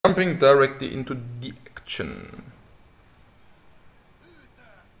Jumping directly into the action.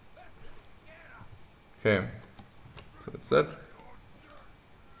 Okay, so that's that.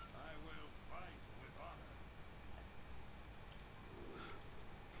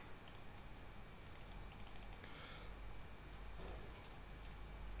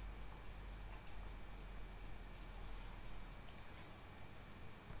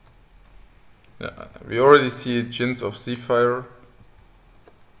 Yeah, we already see Jins of Seafire.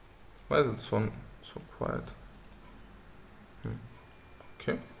 Why is it so quiet?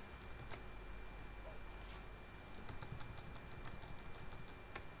 Okay.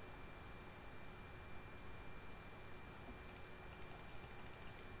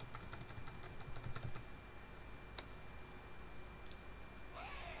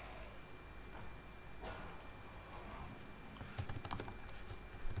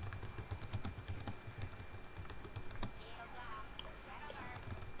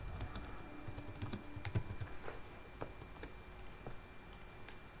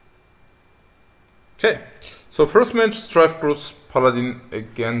 Okay, so first match, StrifeCro's Paladin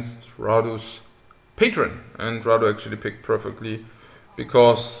against Radu's Patron, and Radu actually picked perfectly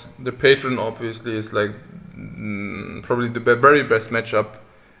because the Patron obviously is like probably the very best matchup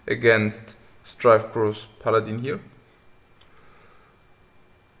against StrifeCro's Paladin here.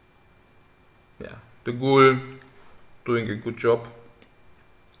 Yeah, the Ghoul doing a good job.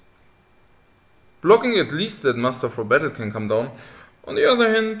 Blocking at least that Master for Battle can come down. On the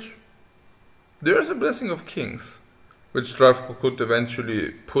other hand, there is a Blessing of Kings, which StrifeCro could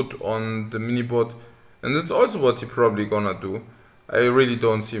eventually put on the minibot, and that's also what he probably gonna do. I really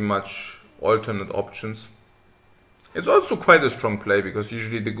don't see much alternate options. It's also quite a strong play, because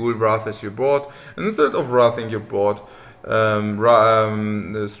usually the Ghoul wrathes your board, and instead of wrathing your board,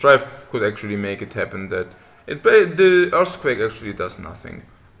 the Strife could actually make it happen that the Earthquake actually does nothing,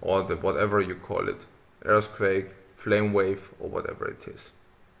 or the whatever you call it, Earthquake, Flame Wave, or whatever it is.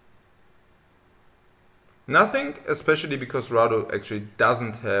 Nothing, especially because Radu actually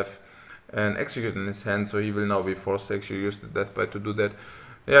doesn't have an Execute in his hand, so he will now be forced to actually use the Death Bite to do that.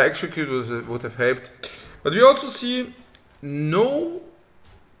 Yeah, Execute would have helped. But we also see no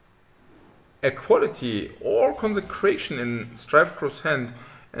Equality or Consecration in StrifeCro's hand,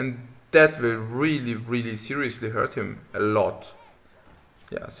 and that will really seriously hurt him a lot.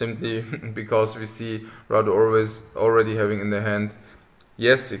 Yeah, simply because we see Radu already having in the hand,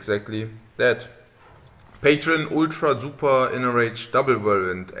 yes, exactly that. Patron Ultra Super Inner Rage Double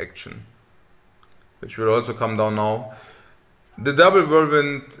Whirlwind action, which will also come down now. The Double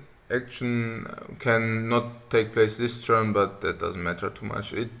Whirlwind action can not take place this turn, but that doesn't matter too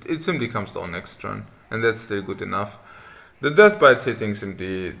much. It simply comes down next turn, and that's still good enough. The Death Bite hitting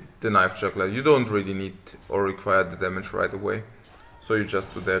simply the Knife Juggler. You don't really need or require the damage right away, so you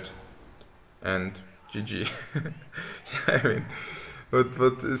just do that, and GG. Yeah, I mean,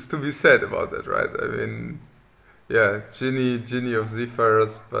 what is to be said about that, right? I mean, yeah, Genie of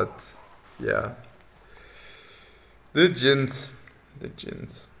Zephyrs, but yeah, the Jins. Yeah,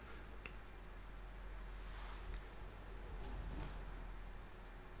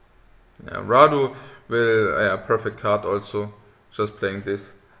 Radu will, perfect card also, just playing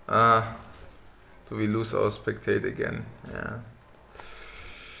this. Do we lose our Spectate again?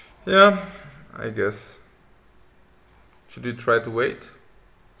 Yeah, I guess. Should we try to wait?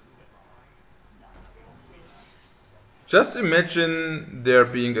 Just imagine there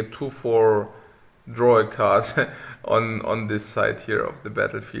being a 2/4 draw a card on this side here of the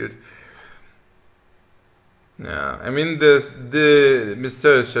battlefield. Yeah, I mean the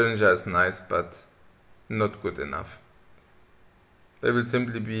Mysterious Challenger is nice, but not good enough. They will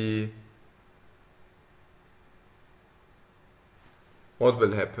simply be... What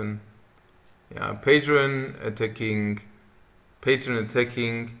will happen? Yeah, Patron attacking,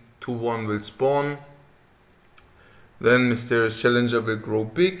 2/1 will spawn. Then Mysterious Challenger will grow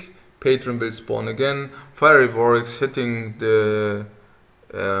big, Patron will spawn again, Fiery Vorix hitting the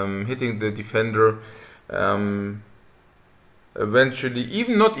defender.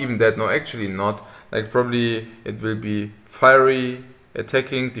 Eventually, not even that, no, actually not. Like probably it will be Fiery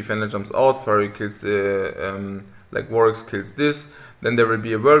attacking, defender jumps out, Fiery kills the like Vorix kills this. Then there will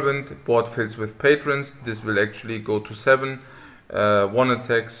be a Whirlwind, board fills with Patrons. This will actually go to 7, 1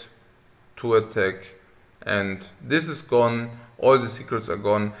 attacks, 2 attack, and this is gone. All the secrets are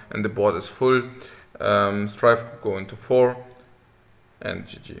gone, and the board is full. Strife could go into 4, and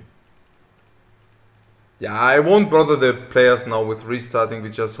GG. Yeah, I won't bother the players now with restarting. We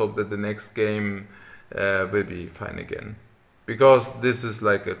just hope that the next game will be fine again, because this is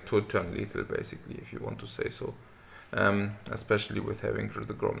like a 2-turn lethal, basically, if you want to say so. especially with having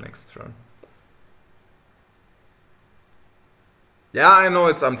the Grom next turn. Yeah, I know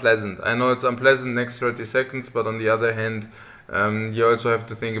it's unpleasant. I know it's unpleasant next 30 seconds, but on the other hand, you also have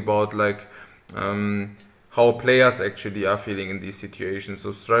to think about like how players actually are feeling in these situations.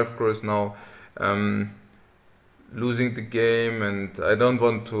 So StrifeCro is now losing the game, and I don't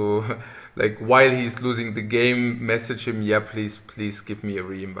want to like while he's losing the game message him, yeah, please give me a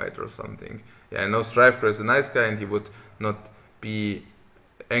re-invite or something. Yeah, I know StrifeCro is a nice guy and he would not be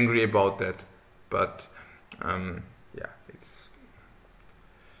angry about that, but yeah,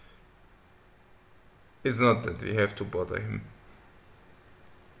 it's not that we have to bother him.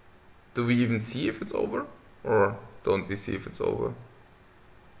 Do we even see if it's over? Or don't we see if it's over?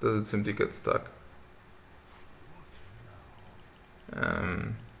 Does it simply get stuck?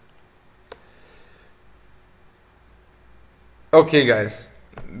 Okay guys,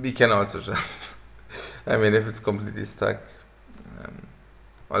 we can also just, I mean if it's completely stuck,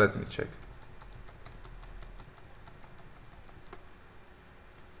 well, let me check.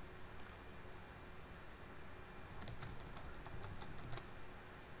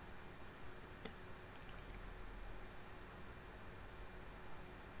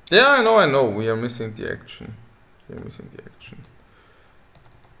 Yeah, I know, we are missing the action.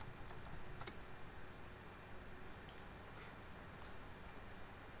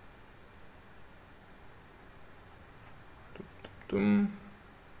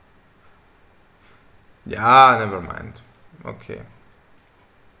 Yeah, never mind. Okay.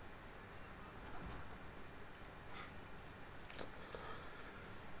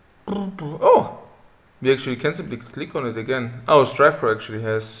 Oh! We actually can simply click on it again. Oh, StrifeCro actually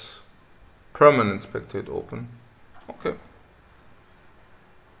has permanent spectate open. Okay.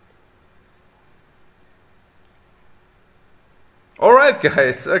 Alright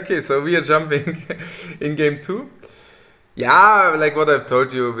guys, okay, so we are jumping in game 2. Yeah, like what I've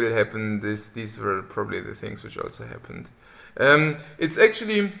told you will happen, these were probably the things which also happened. It's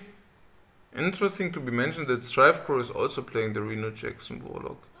actually interesting to be mentioned that StrifeCro is also playing the Reno Jackson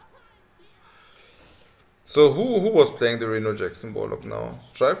Warlock. So who was playing the Reno Jackson Warlock now?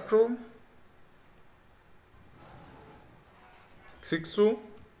 StrifeCro? Xixu?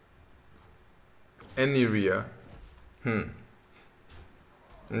 And Niria. And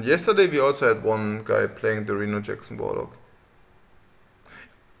yesterday we also had one guy playing the Reno Jackson Warlock.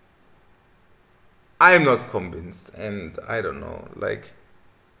 I'm not convinced, and I don't know, like,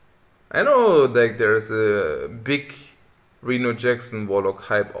 I know like there's a big Reno Jackson Warlock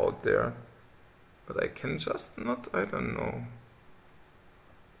hype out there, but I can just not, I don't know.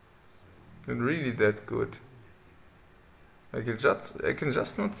 It's really that good. I can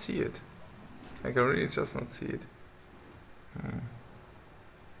just not see it. I can really just not see it.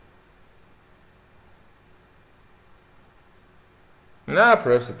 Nah,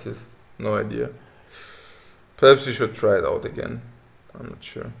 perhaps it is. No idea. Perhaps you should try it out again. I'm not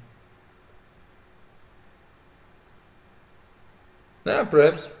sure. Yeah,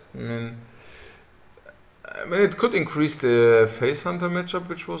 perhaps. I mean, it could increase the Face Hunter matchup,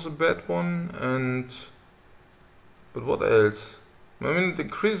 which was a bad one, but what else? I mean, it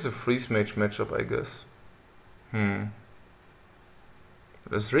increases the Freeze Mage matchup, I guess.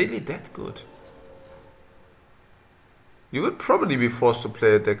 That's really that good. You would probably be forced to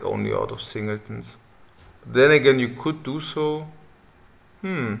play a deck only out of singletons. But then again, you could do so.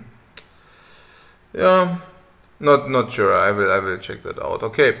 Yeah. Not sure. I will check that out.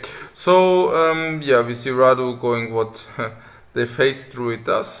 Okay, so yeah, we see Radu going what the Face Druid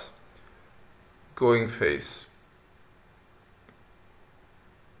does. Going Face.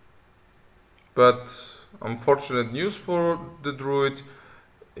 But unfortunate news for the Druid,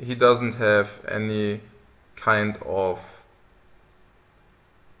 he doesn't have any kind of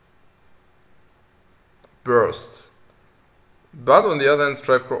burst. But on the other hand,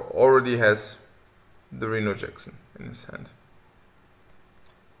 StrifeCro already has the Reno Jackson in his hand.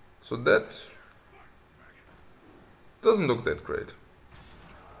 So that doesn't look that great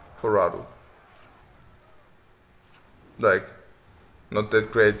for Radu. Like, not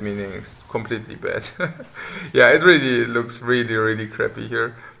that great meaning it's completely bad. Yeah, it really looks really crappy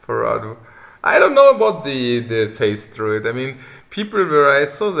here for Radu. I don't know about the Face Druid. I mean, people where I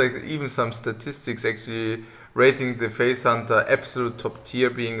saw like even some statistics actually rating the Face Hunter absolute top tier,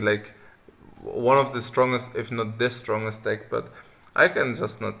 being like one of the strongest, if not the strongest deck, but I can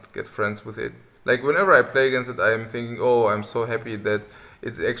just not get friends with it. Like whenever I play against it, I am thinking, oh, I'm so happy that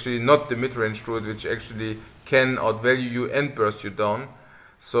it's actually not the mid-range druid, which actually can outvalue you and burst you down.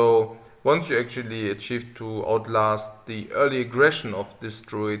 So once you actually achieve to outlast the early aggression of this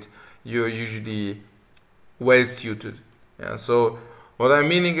druid, you're usually well suited. Yeah, so what I'm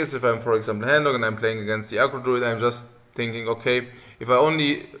meaning is, if I'm, for example, Handlock and I'm playing against the Aggro Druid, I'm just thinking, okay, if I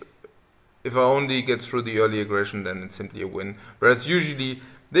only get through the early aggression, then it's simply a win. Whereas usually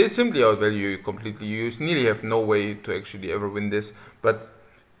they simply outvalue you completely. You nearly have no way to actually ever win this. But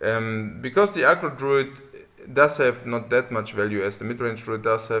because the Aggro Druid does have not that much value as the mid-range Druid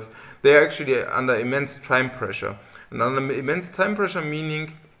does have, they are actually under immense time pressure. And under immense time pressure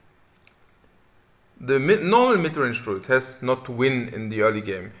meaning the normal mid-range Druid has not to win in the early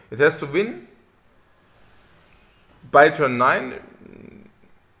game. It has to win by turn 9.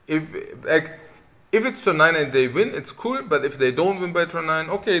 If it's turn 9 and they win, it's cool, but if they don't win by turn 9,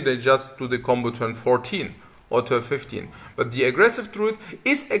 okay, they just do the combo turn 14 or turn 15. But the aggressive Druid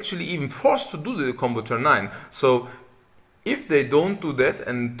is actually even forced to do the combo turn 9. So if they don't do that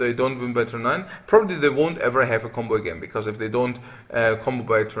and they don't win by turn 9, probably they won't ever have a combo again, because if they don't combo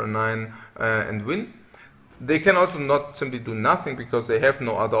by turn 9 and win, they can also not simply do nothing because they have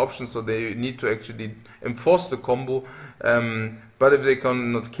no other options, so they need to actually enforce the combo. But if they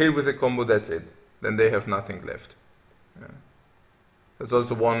cannot kill with a combo, that's it. Then they have nothing left. Yeah. There's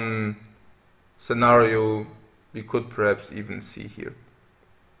also one scenario we could perhaps even see here.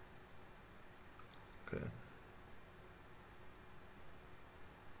 Okay.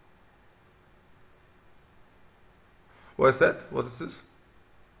 What is that? What is this?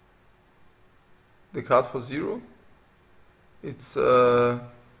 The card for 0? It's what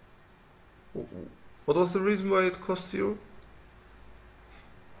was the reason why it cost 0?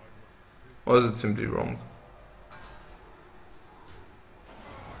 Or is it simply wrong?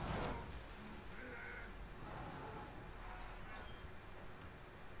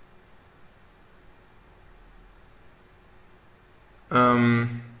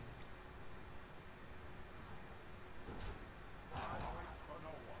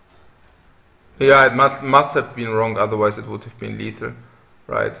 Yeah, it must have been wrong, otherwise it would have been lethal,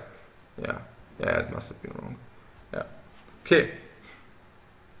 right? Yeah, it must have been wrong. Yeah, okay.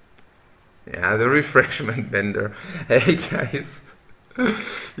 Yeah, the refreshment vendor. Hey guys.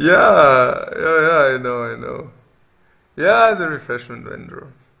 yeah, I know. Yeah, the refreshment vendor.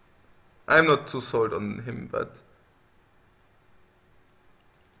 I'm not too sold on him, but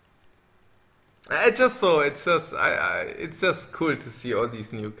it's just cool to see all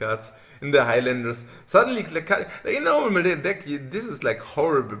these new cards in the Highlanders. Suddenly, in a normal deck, this is like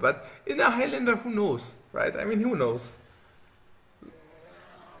horrible, but in a Highlander, who knows, right? I mean, who knows?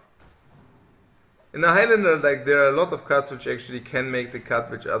 In a Highlander, like, there are a lot of cards which actually can make the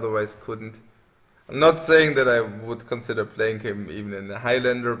cut, which otherwise couldn't. I'm not saying that I would consider playing him even in a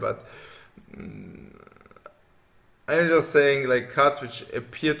Highlander, but I'm just saying, like, cards which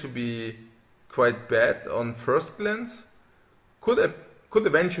appear to be quite bad on first glance could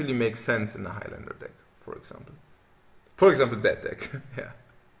eventually make sense in a Highlander deck, for example. For example, that deck. Yeah.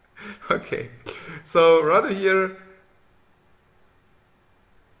 Okay. So rather here,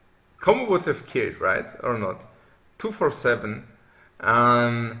 combo would have killed, right? Or not? 2 for 7,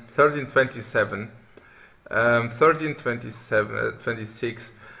 1327, 1327,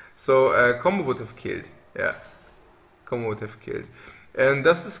 26. So combo would have killed. Yeah. Combo would have killed. And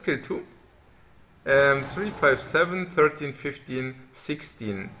does this kill too? 3, 5, 7, 13, 15,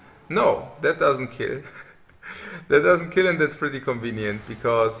 16. No, that doesn't kill. That doesn't kill, and that's pretty convenient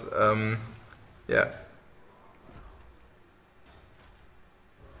because, yeah.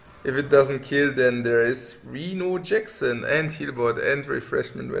 If it doesn't kill, then there is Reno Jackson and Healbot and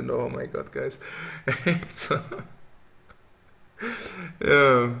refreshment window. Oh my god, guys. So,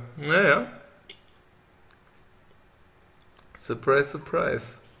 yeah. Surprise,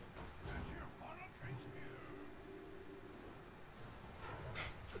 surprise.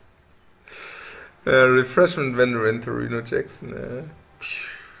 Refreshment vendor into Reno Jackson.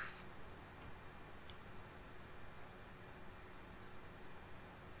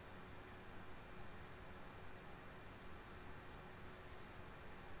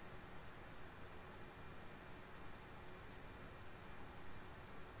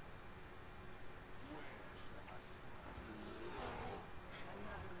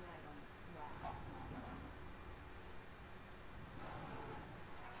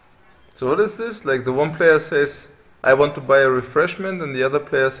 So what is this? Like, the one player says, I want to buy a refreshment, and the other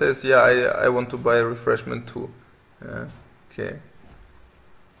player says, yeah, I want to buy a refreshment too. Yeah, okay.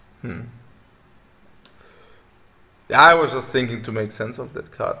 Yeah, I was just thinking to make sense of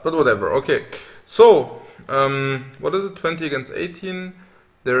that card, but whatever. Okay, so, what is it, 20 against 18?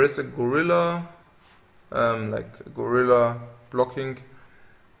 There is a gorilla, like a gorilla blocking.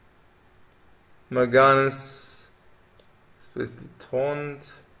 Morganis is basically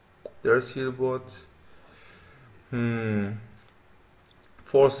taunt. There's Healbot. Hmm.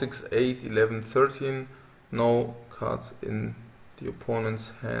 4, 6, 8, 11, 13. No cards in the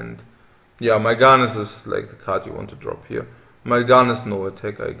opponent's hand. Yeah, Mal'Ganis is like the card you want to drop here. Mal'Ganis no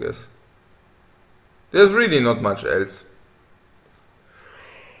attack, I guess. There's really not much else.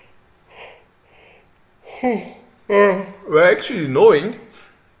 We're actually knowing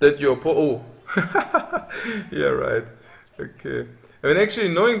that your oh. Yeah, right. Okay. I mean, actually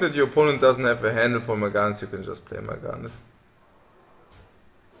knowing that your opponent doesn't have a handle for Mal'Ganis, you can just play Mal'Ganis.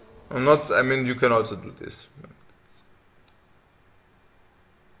 I mean, you can also do this.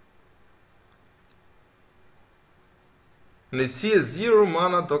 And I see a 0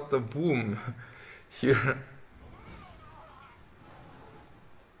 mana Dr. Boom here.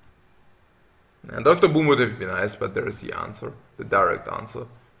 And Dr. Boom would have been nice, but there is the answer, the direct answer.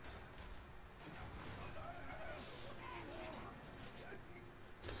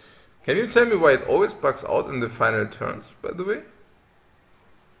 Can you tell me why it always bugs out in the final turns, by the way?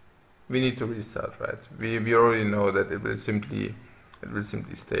 We need to restart, right? We already know that it will simply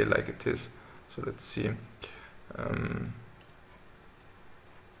stay like it is. So let's see.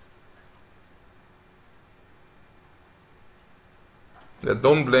 Yeah,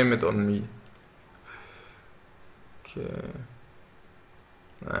 don't blame it on me. Okay.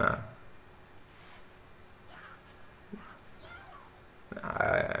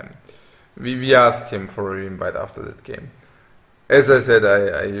 We asked him for a re-invite after that game. As I said,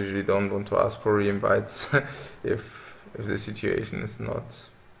 I usually don't want to ask for re-invites if the situation is not.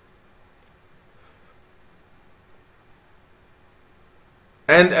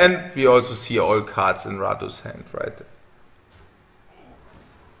 And we also see all cards in Radu's hand, right?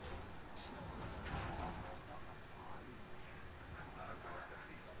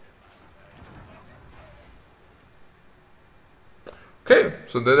 Okay,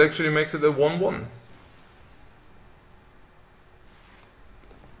 so that actually makes it a 1-1.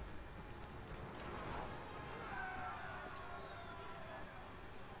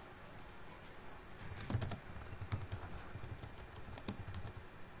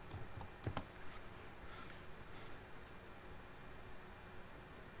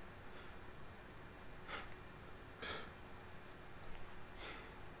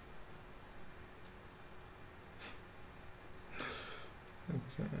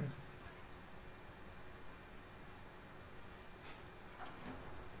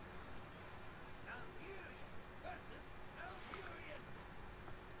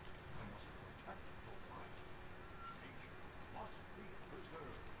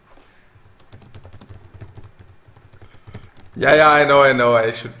 Yeah, I know.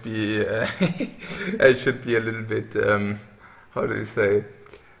 I should be, I should be a little bit, how do you say,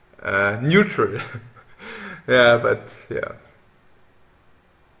 neutral. Yeah, but yeah.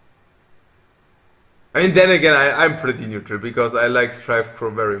 I mean, then again, I'm pretty neutral because I like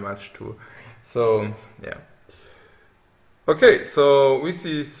StrifeCro very much too. So yeah. Okay, so we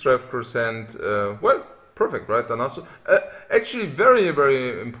see StrifeCro's hand. Well, perfect, right, Danasu? Actually, very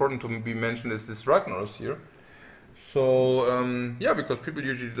important to be mentioned is this Ragnaros here. So, yeah, because people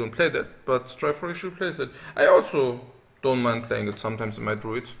usually don't play that, but StrifeCro actually plays it. I also don't mind playing it sometimes in my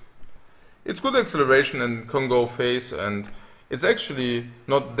druids. It's good acceleration and can go phase, and it's actually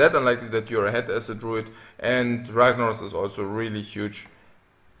not that unlikely that you're ahead as a druid, and Ragnaros is also really huge,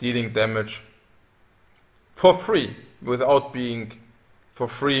 dealing damage for free, without being, for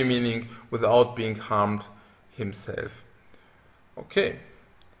free meaning without being harmed himself. Okay.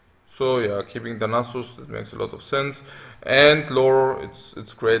 So yeah, keeping Danasus, that makes a lot of sense. And lore,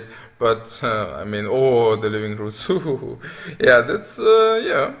 it's great, but I mean, oh, the living roots. Yeah, that's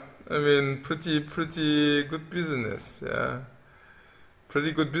yeah. I mean, pretty good business. Yeah,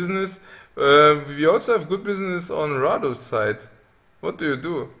 pretty good business. We also have good business on Radu's side. What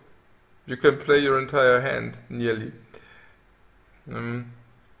do? You can play your entire hand nearly.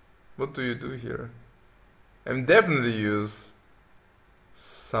 What do you do here? And definitely use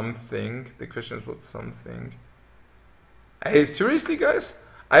something. The question is what something. Hey, seriously, guys?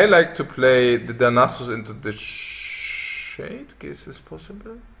 I like to play the Danasus into the shade. Is this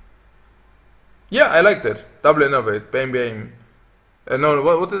possible? Yeah, I like that. Double innovate. Bam, bam. No,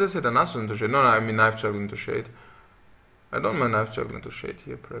 what did I say? Danasus into shade. No, I mean knife juggle into shade. I don't mind knife juggle into shade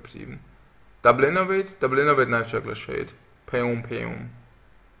here, perhaps even. Double innovate, knife juggler shade. Peum.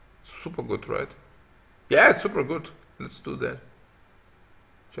 Super good, right? Yeah, it's super good. Let's do that.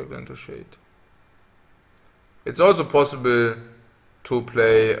 Juggle into shade. It's also possible to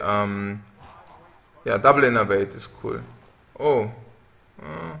play, yeah, double innovate is cool. Oh,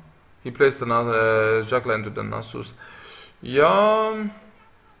 he placed another juggler into the Nasus. Yeah,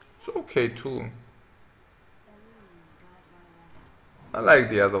 it's okay too. I like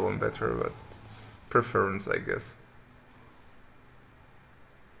the other one better, but it's preference, I guess.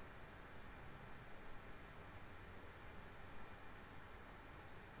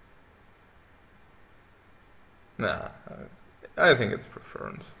 Nah, I think it's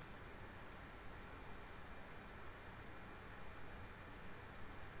preference.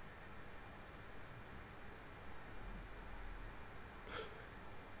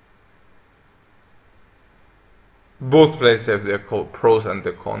 Both plays have their pros and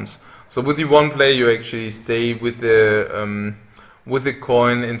their cons. So with the one play, you actually stay with the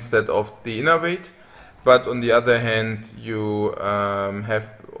coin instead of the innervate, but on the other hand, you have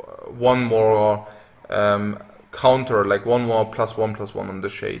one more counter, like one more +1/+1 on the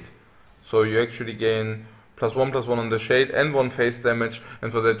shade. So you actually gain +1/+1 on the shade and 1 face damage,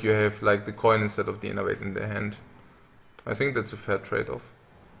 and for that you have like the coin instead of the innervate in the hand. I think that's a fair trade-off.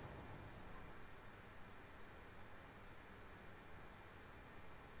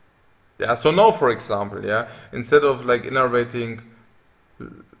 Yeah, so now for example, yeah, instead of like innervating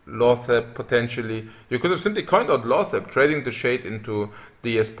Lothep potentially, you could have simply coined out Lothep, trading the shade into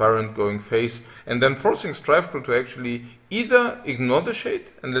the aspirant going face, and then forcing StrifeCro to actually either ignore the shade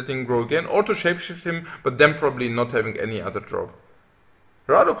and let him grow again, or to shapeshift him, but then probably not having any other drop.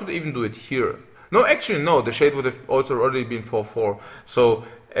 Rado could even do it here. No, actually no, the shade would have also already been 4/4. So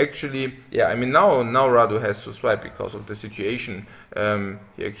actually, yeah, I mean now Rado has to swipe because of the situation.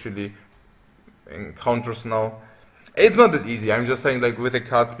 He actually encounters now. It's not that easy. I'm just saying, like, with the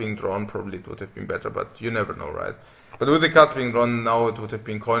cards being drawn, probably it would have been better, but you never know, right? But with the cards being drawn now, it would have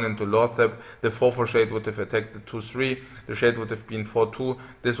been coin into Lothep. The 4/4 shade would have attacked the 2/3. The shade would have been 4/2.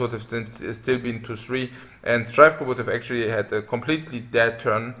 This would have still been 2/3. And StrifeCro would have actually had a completely dead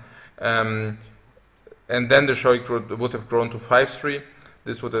turn. And then the shade would have grown to 5/3.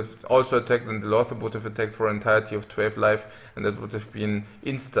 This would have also attacked, and the Lothep would have attacked for an entirety of 12 life, and that would have been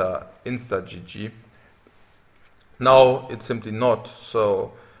insta GG. Now it's simply not,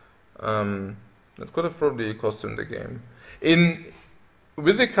 so that could have probably cost him the game.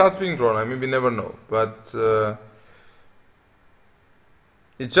 With the cards being drawn, I mean, we never know, but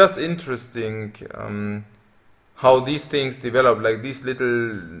it's just interesting how these things develop, like these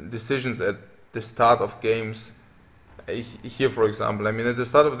little decisions at the start of games. Here, for example, I mean, at the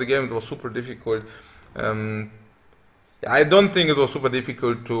start of the game, it was super difficult. I don't think it was super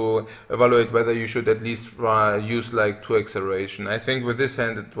difficult to evaluate whether you should at least use like 2 acceleration. I think with this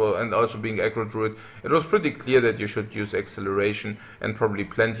hand, it was, and also being aggro druid, it was pretty clear that you should use acceleration and probably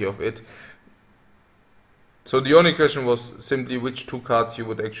plenty of it. So the only question was simply which 2 cards you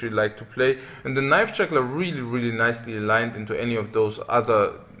would actually like to play, and the Knife Juggler really nicely aligned into any of those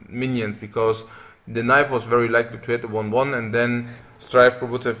other minions, because the knife was very likely to hit the 1/1, and then StrifeCro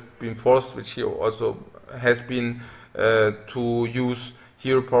would have been forced, which he also has been, to use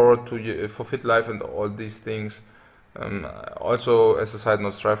hero power to for fit life and all these things. Also, as a side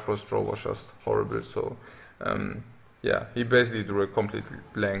note, StrifeCro's draw was just horrible. So yeah, he basically drew a completely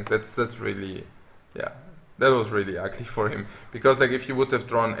blank. That's really, yeah, that was really ugly for him, because like if he would have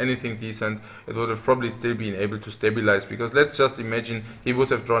drawn anything decent, it would have probably still been able to stabilize, because let's just imagine he would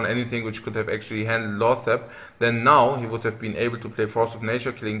have drawn anything which could have actually handled Lothep, then now he would have been able to play Force of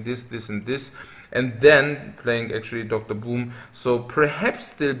Nature, killing this and this, and then playing actually Dr. Boom, so perhaps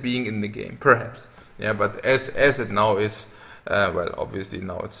still being in the game, perhaps. Yeah, but as it now is, well, obviously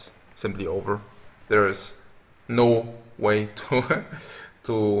now it's simply over. There is no way to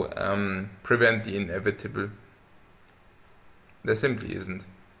prevent the inevitable. There simply isn't.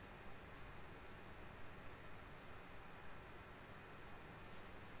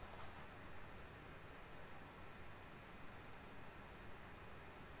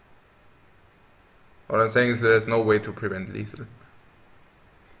 What I'm saying is there's no way to prevent lethal.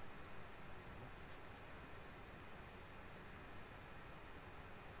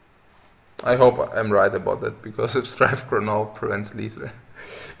 I hope I'm right about that, because if StrifeCro now prevents lethal.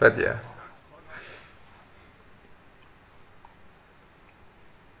 But yeah.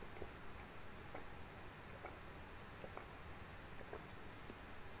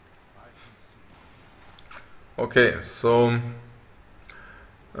 Okay, so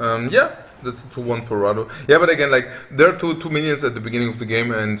yeah, that's a 2/1 for Rado. Yeah, but again, like there are two minions at the beginning of the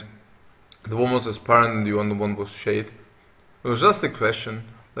game, and the one was Aspirant and the other one was Shade. It was just a question,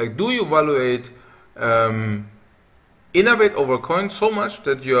 like, do you evaluate innovate over coin so much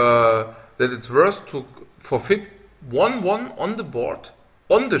that that it's worth to forfeit 1/1 on the board,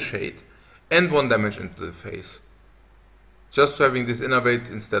 on the Shade, and 1 damage into the face, just to having this innovate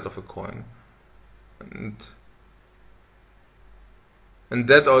instead of a coin, and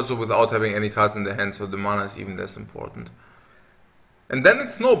that also without having any cards in the hand, so the mana is even less important. And then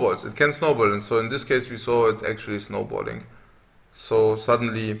it snowballs, it can snowball, and so in this case we saw it actually snowballing. So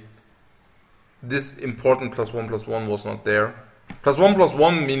suddenly this important +1/+1 was not there.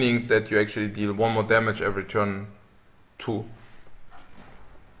 +1/+1 meaning that you actually deal 1 more damage every turn 2.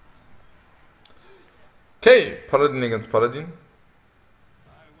 Okay, Paladin against Paladin.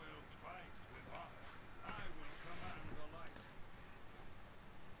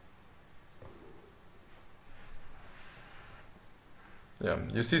 Yeah,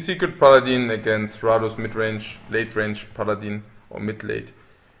 you see Secret Paladin against Rado's mid-range, late-range Paladin, or mid-late.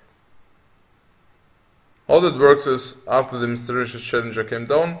 How that works is, after the Mysterious Challenger came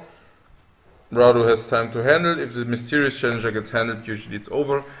down, Rado has time to handle. If the Mysterious Challenger gets handled, usually it's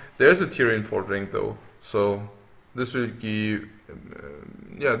over. There's a Tyrian Fordring though, so this will give,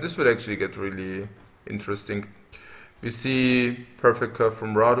 this will actually get really interesting. We see perfect curve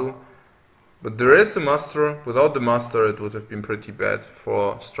from Rado, but there is the Master. Without the Master, it would have been pretty bad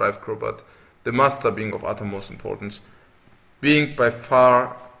for StrifeCro, but the Master being of uttermost importance, being by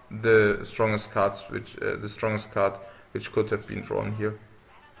far the strongest card which could have been drawn here.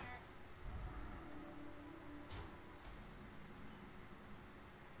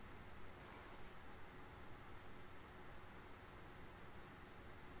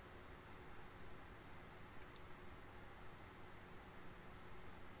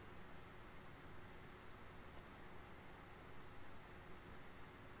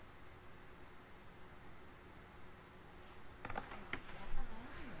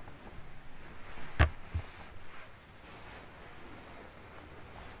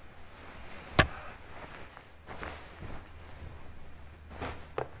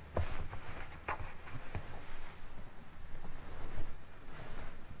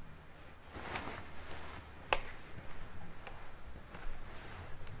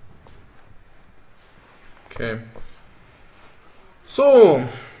 Okay. So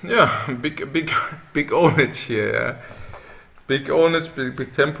yeah, big ownage here. Yeah. Big ownage,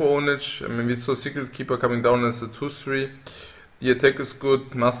 big tempo ownage. I mean, we saw Secret Keeper coming down as a 2/3. The attack is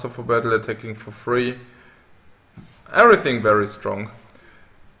good. Master for battle, attacking for free. Everything very strong.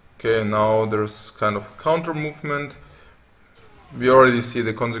 Okay, now there's kind of counter movement. We already see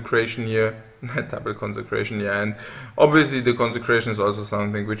the consecration here, double consecration, yeah, and obviously the consecration is also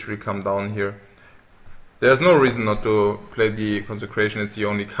something which will come down here. There's no reason not to play the consecration. It's the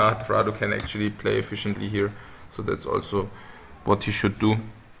only card Rado can actually play efficiently here, so that's also what he should do.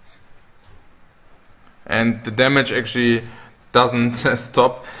 And the damage actually doesn't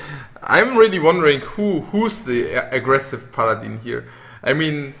stop. I'm really wondering who's the aggressive Paladin here. I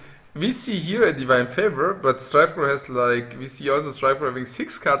mean, we see here a Divine Favor, but StrifeCro has we see also StrifeCro having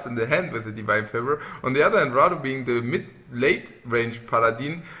 6 cards in the hand with the Divine Favor. On the other hand, Rado being the mid-late range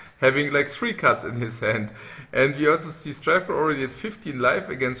Paladin, having 3 cards in his hand. And we also see StrifeCro already at 15 life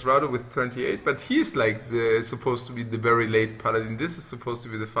against Rado with 28, but he's supposed to be the very late Paladin. This is supposed to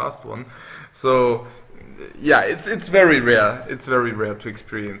be the fast one. So yeah, it's very rare. It's very rare to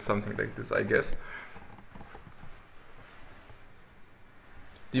experience something like this, I guess.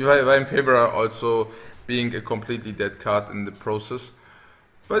 Divine Favor also being a completely dead card in the process.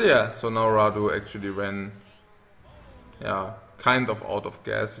 But yeah, so now Rado actually ran, yeah, kind of out of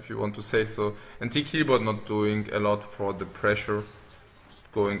gas, if you want to say so. And T-Keyboard not doing a lot for the pressure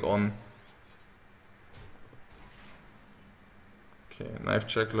going on. Okay, Knife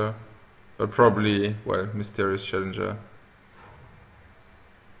Juggler. But probably, well, Mysterious Challenger.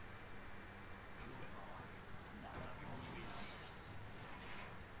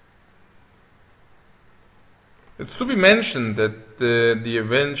 It's to be mentioned that the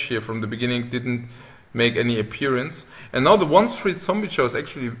Avenge here from the beginning didn't make any appearance. And now the 1/3 Zombie Chow is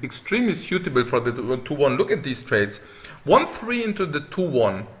actually extremely suitable for the 2/1. Look at these trades. 1/3 into the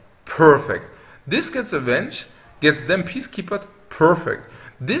 2/1. Perfect. This gets Avenge, gets them Peacekeeper. Perfect.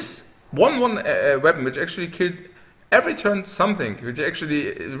 This 1/1 weapon, which actually killed every turn something, which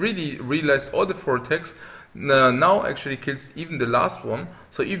actually really realized all the 4 attacks, now actually kills even the last one.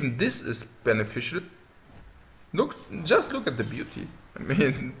 So even this is beneficial. Just look at the beauty. I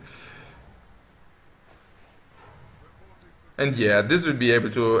mean, and yeah, this will be able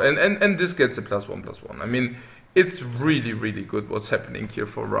to, and this gets a +1/+1. I mean, it's really, really good what's happening here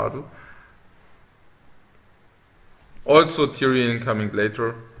for Rado. Also Tyrian coming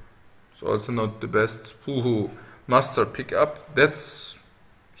later. It's also not the best. Woohoo. Master pick up. That's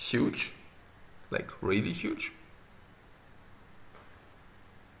huge. Really huge.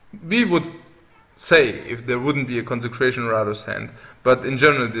 We would say if there wouldn't be a consecration in Rado's hand. But in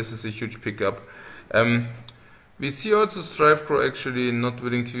general, this is a huge pickup. We see also StrifeCro actually not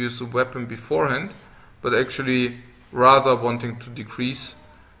willing to use the weapon beforehand, but actually rather wanting to decrease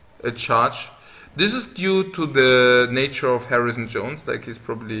a charge. This is due to the nature of Harrison Jones, like he's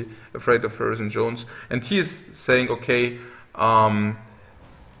probably afraid of Harrison Jones, and he's saying, okay,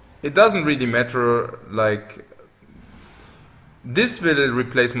 it doesn't really matter, like, this will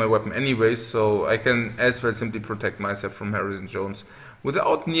replace my weapon anyway, so I can as well simply protect myself from Harrison Jones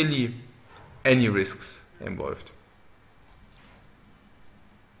without nearly any risks involved.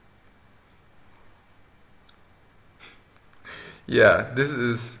 Yeah, this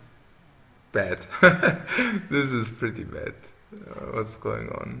is bad. This is pretty bad. What's going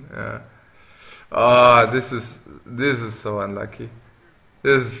on? Yeah. Ah, this is so unlucky.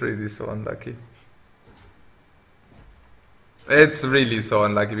 This is really so unlucky. It's really so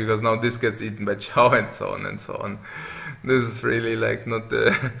unlucky because now this gets eaten by Chow and so on and so on. This is really like not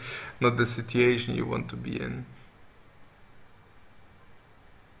the not the situation you want to be in.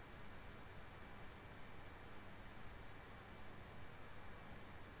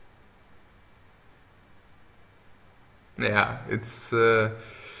 Yeah, it's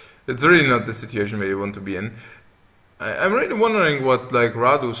really not the situation where you want to be in. I'm really wondering what like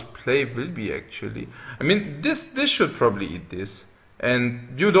Radu's play will be actually. I mean, this should probably eat this,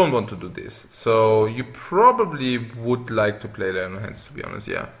 and you don't want to do this, so you probably would like to play Lion Hands, to be honest.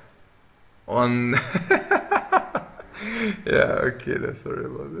 Yeah. On. Yeah. Okay. That's sorry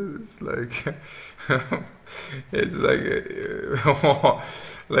about it. It's like. It's like.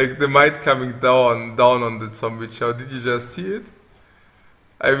 Like the might coming down on the zombie chow. Did you just see it?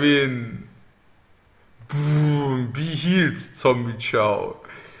 I mean, boom, be healed, zombie chow.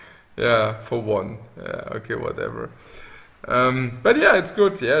 Yeah, for one. Yeah, okay, whatever. But yeah, it's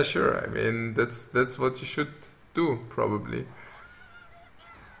good. Yeah, sure. I mean, that's what you should do probably.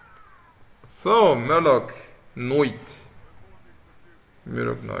 So Murloc Noit,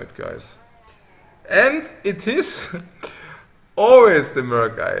 guys, and it is. Always the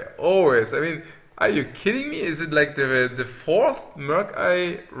Murk-Eye, always. I mean, are you kidding me? Is it like the fourth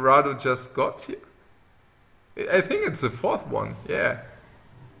Murk-Eye Radu just got here? I think it's the fourth one, yeah.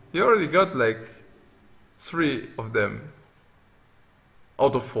 You already got like 3 of them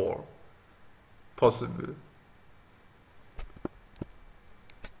out of 4 possible.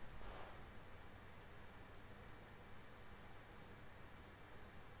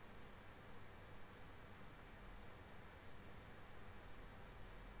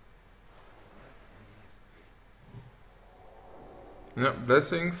 Yeah,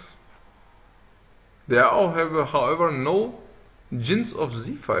 blessings. There are, however, no Jinns of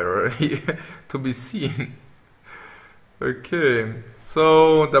Zephyr to be seen. Okay,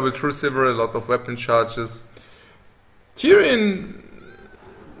 so double True Silver, a lot of weapon charges. Tyrion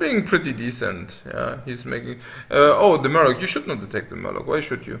being pretty decent. Yeah, he's making. Oh, the Murloc. You should not attack the Murloc. Why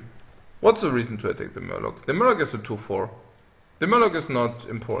should you? What's the reason to attack the Murloc? The Murloc is a 2/4. The Murloc is not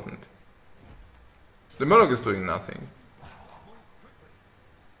important. The Murloc is doing nothing.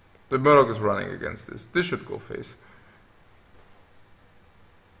 The Murloc is running against this. This should go face.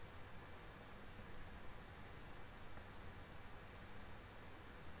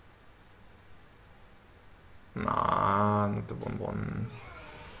 Nah, not the 1/1.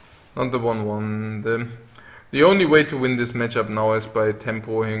 Not the 1/1. The only way to win this matchup now is by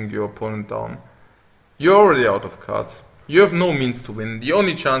tempoing your opponent down. You're already out of cards. You have no means to win. The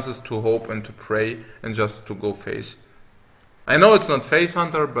only chance is to hope and to pray and just to go face. I know it's not Face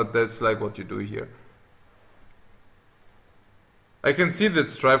Hunter, but that's like what you do here. I can see that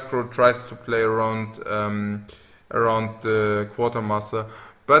StrifeCro tries to play around the Quartermaster,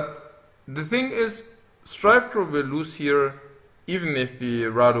 but the thing is, StrifeCro will lose here even if the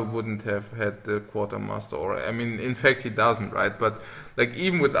Radu wouldn't have had the Quartermaster, or I mean, in fact, he doesn't, right? But like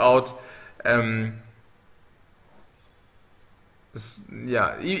even without, yeah,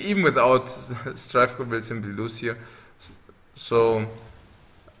 even without StrifeCro will simply lose here. So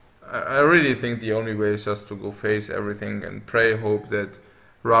I really think the only way is just to go face everything and pray, hope that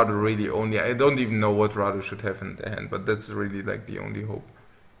Radu really only. I don't even know what Radu should have in their hand, but that's really like the only hope.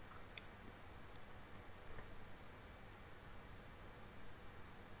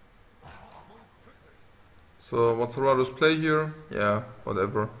 So what's Radu's play here? Yeah,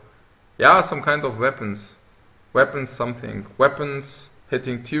 whatever. Yeah, some kind of weapons. Weapons something. Weapons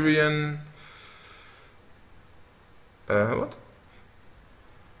hitting Tyrion. What?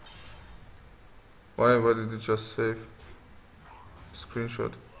 Why did it just save?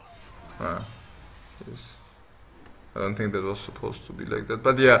 Screenshot. Ah, yes. I don't think that was supposed to be like that.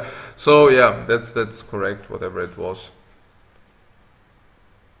 But yeah, so yeah, that's correct, whatever it was.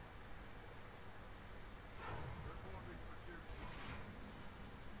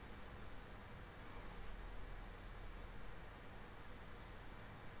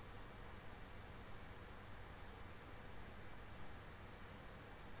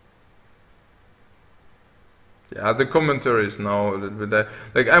 Yeah, the commentary is now a little bit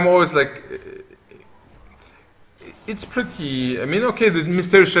like I'm always like, it's pretty. I mean, okay, the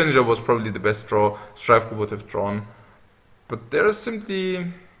Mysterious Challenger was probably the best draw StrifeCro would have drawn, but there is simply,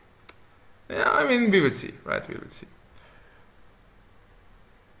 yeah. I mean, we will see, right? We will see.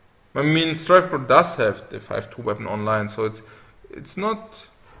 I mean, StrifeCro does have the 5/2 weapon online, so it's not.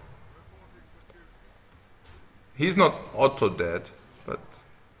 He's not auto dead, but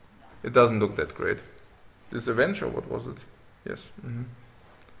it doesn't look that great. This Avenger, what was it? Yes.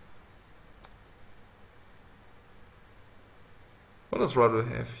 What does Radu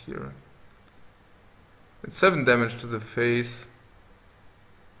have here? It's 7 damage to the face.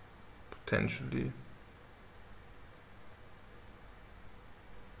 Potentially.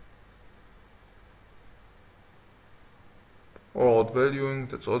 Or outvaluing,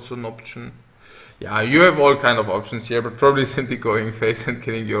 that's also an option. Yeah, you have all kind of options here, but probably simply going face and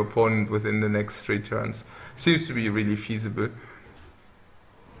killing your opponent within the next 3 turns seems to be really feasible.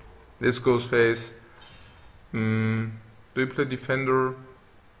 This goes face. Do you play defender?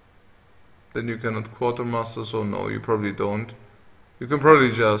 Then you cannot quartermaster, so no, you probably don't. You can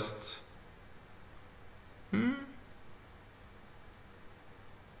probably just...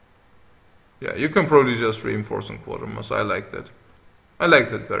 Yeah, you can probably just reinforce on quartermaster. I like that. I like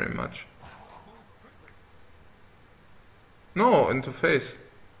that very much. No, interface.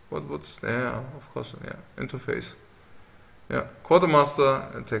 What's... Yeah, of course, yeah. Interface. Yeah, quartermaster,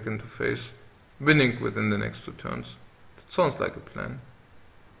 attack interface. Winning within the next 2 turns. Sounds like a plan.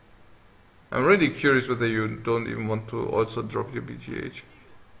 I'm really curious whether you don't even want to also drop your BGH.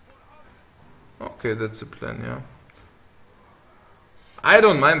 Okay, that's the plan, yeah. I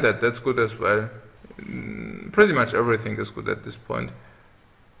don't mind that, that's good as well. Pretty much everything is good at this point.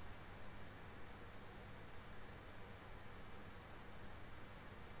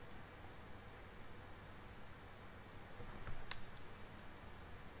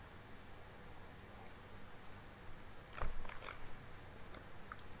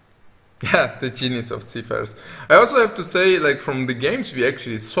 Yeah, the genius of Seafarers. I also have to say, like, from the games we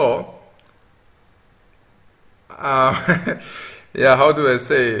actually saw, yeah, how do I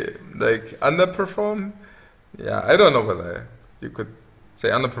say, like, underperform? Yeah, I don't know whether you could say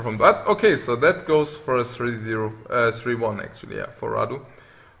underperform, but okay, so that goes for a 3-0, 3-1 actually, yeah, for Radu.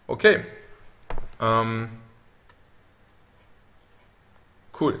 Okay.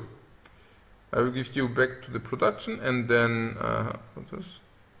 Cool. I will give you back to the production and then, what's this?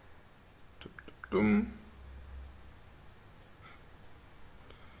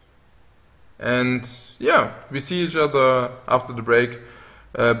 And yeah, we see each other after the break.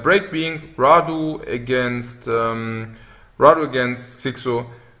 Break being Radu against Sixo.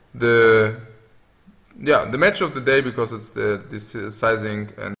 The match of the day because it's this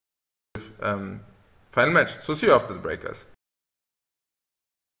sizing and final match. So see you after the break, guys.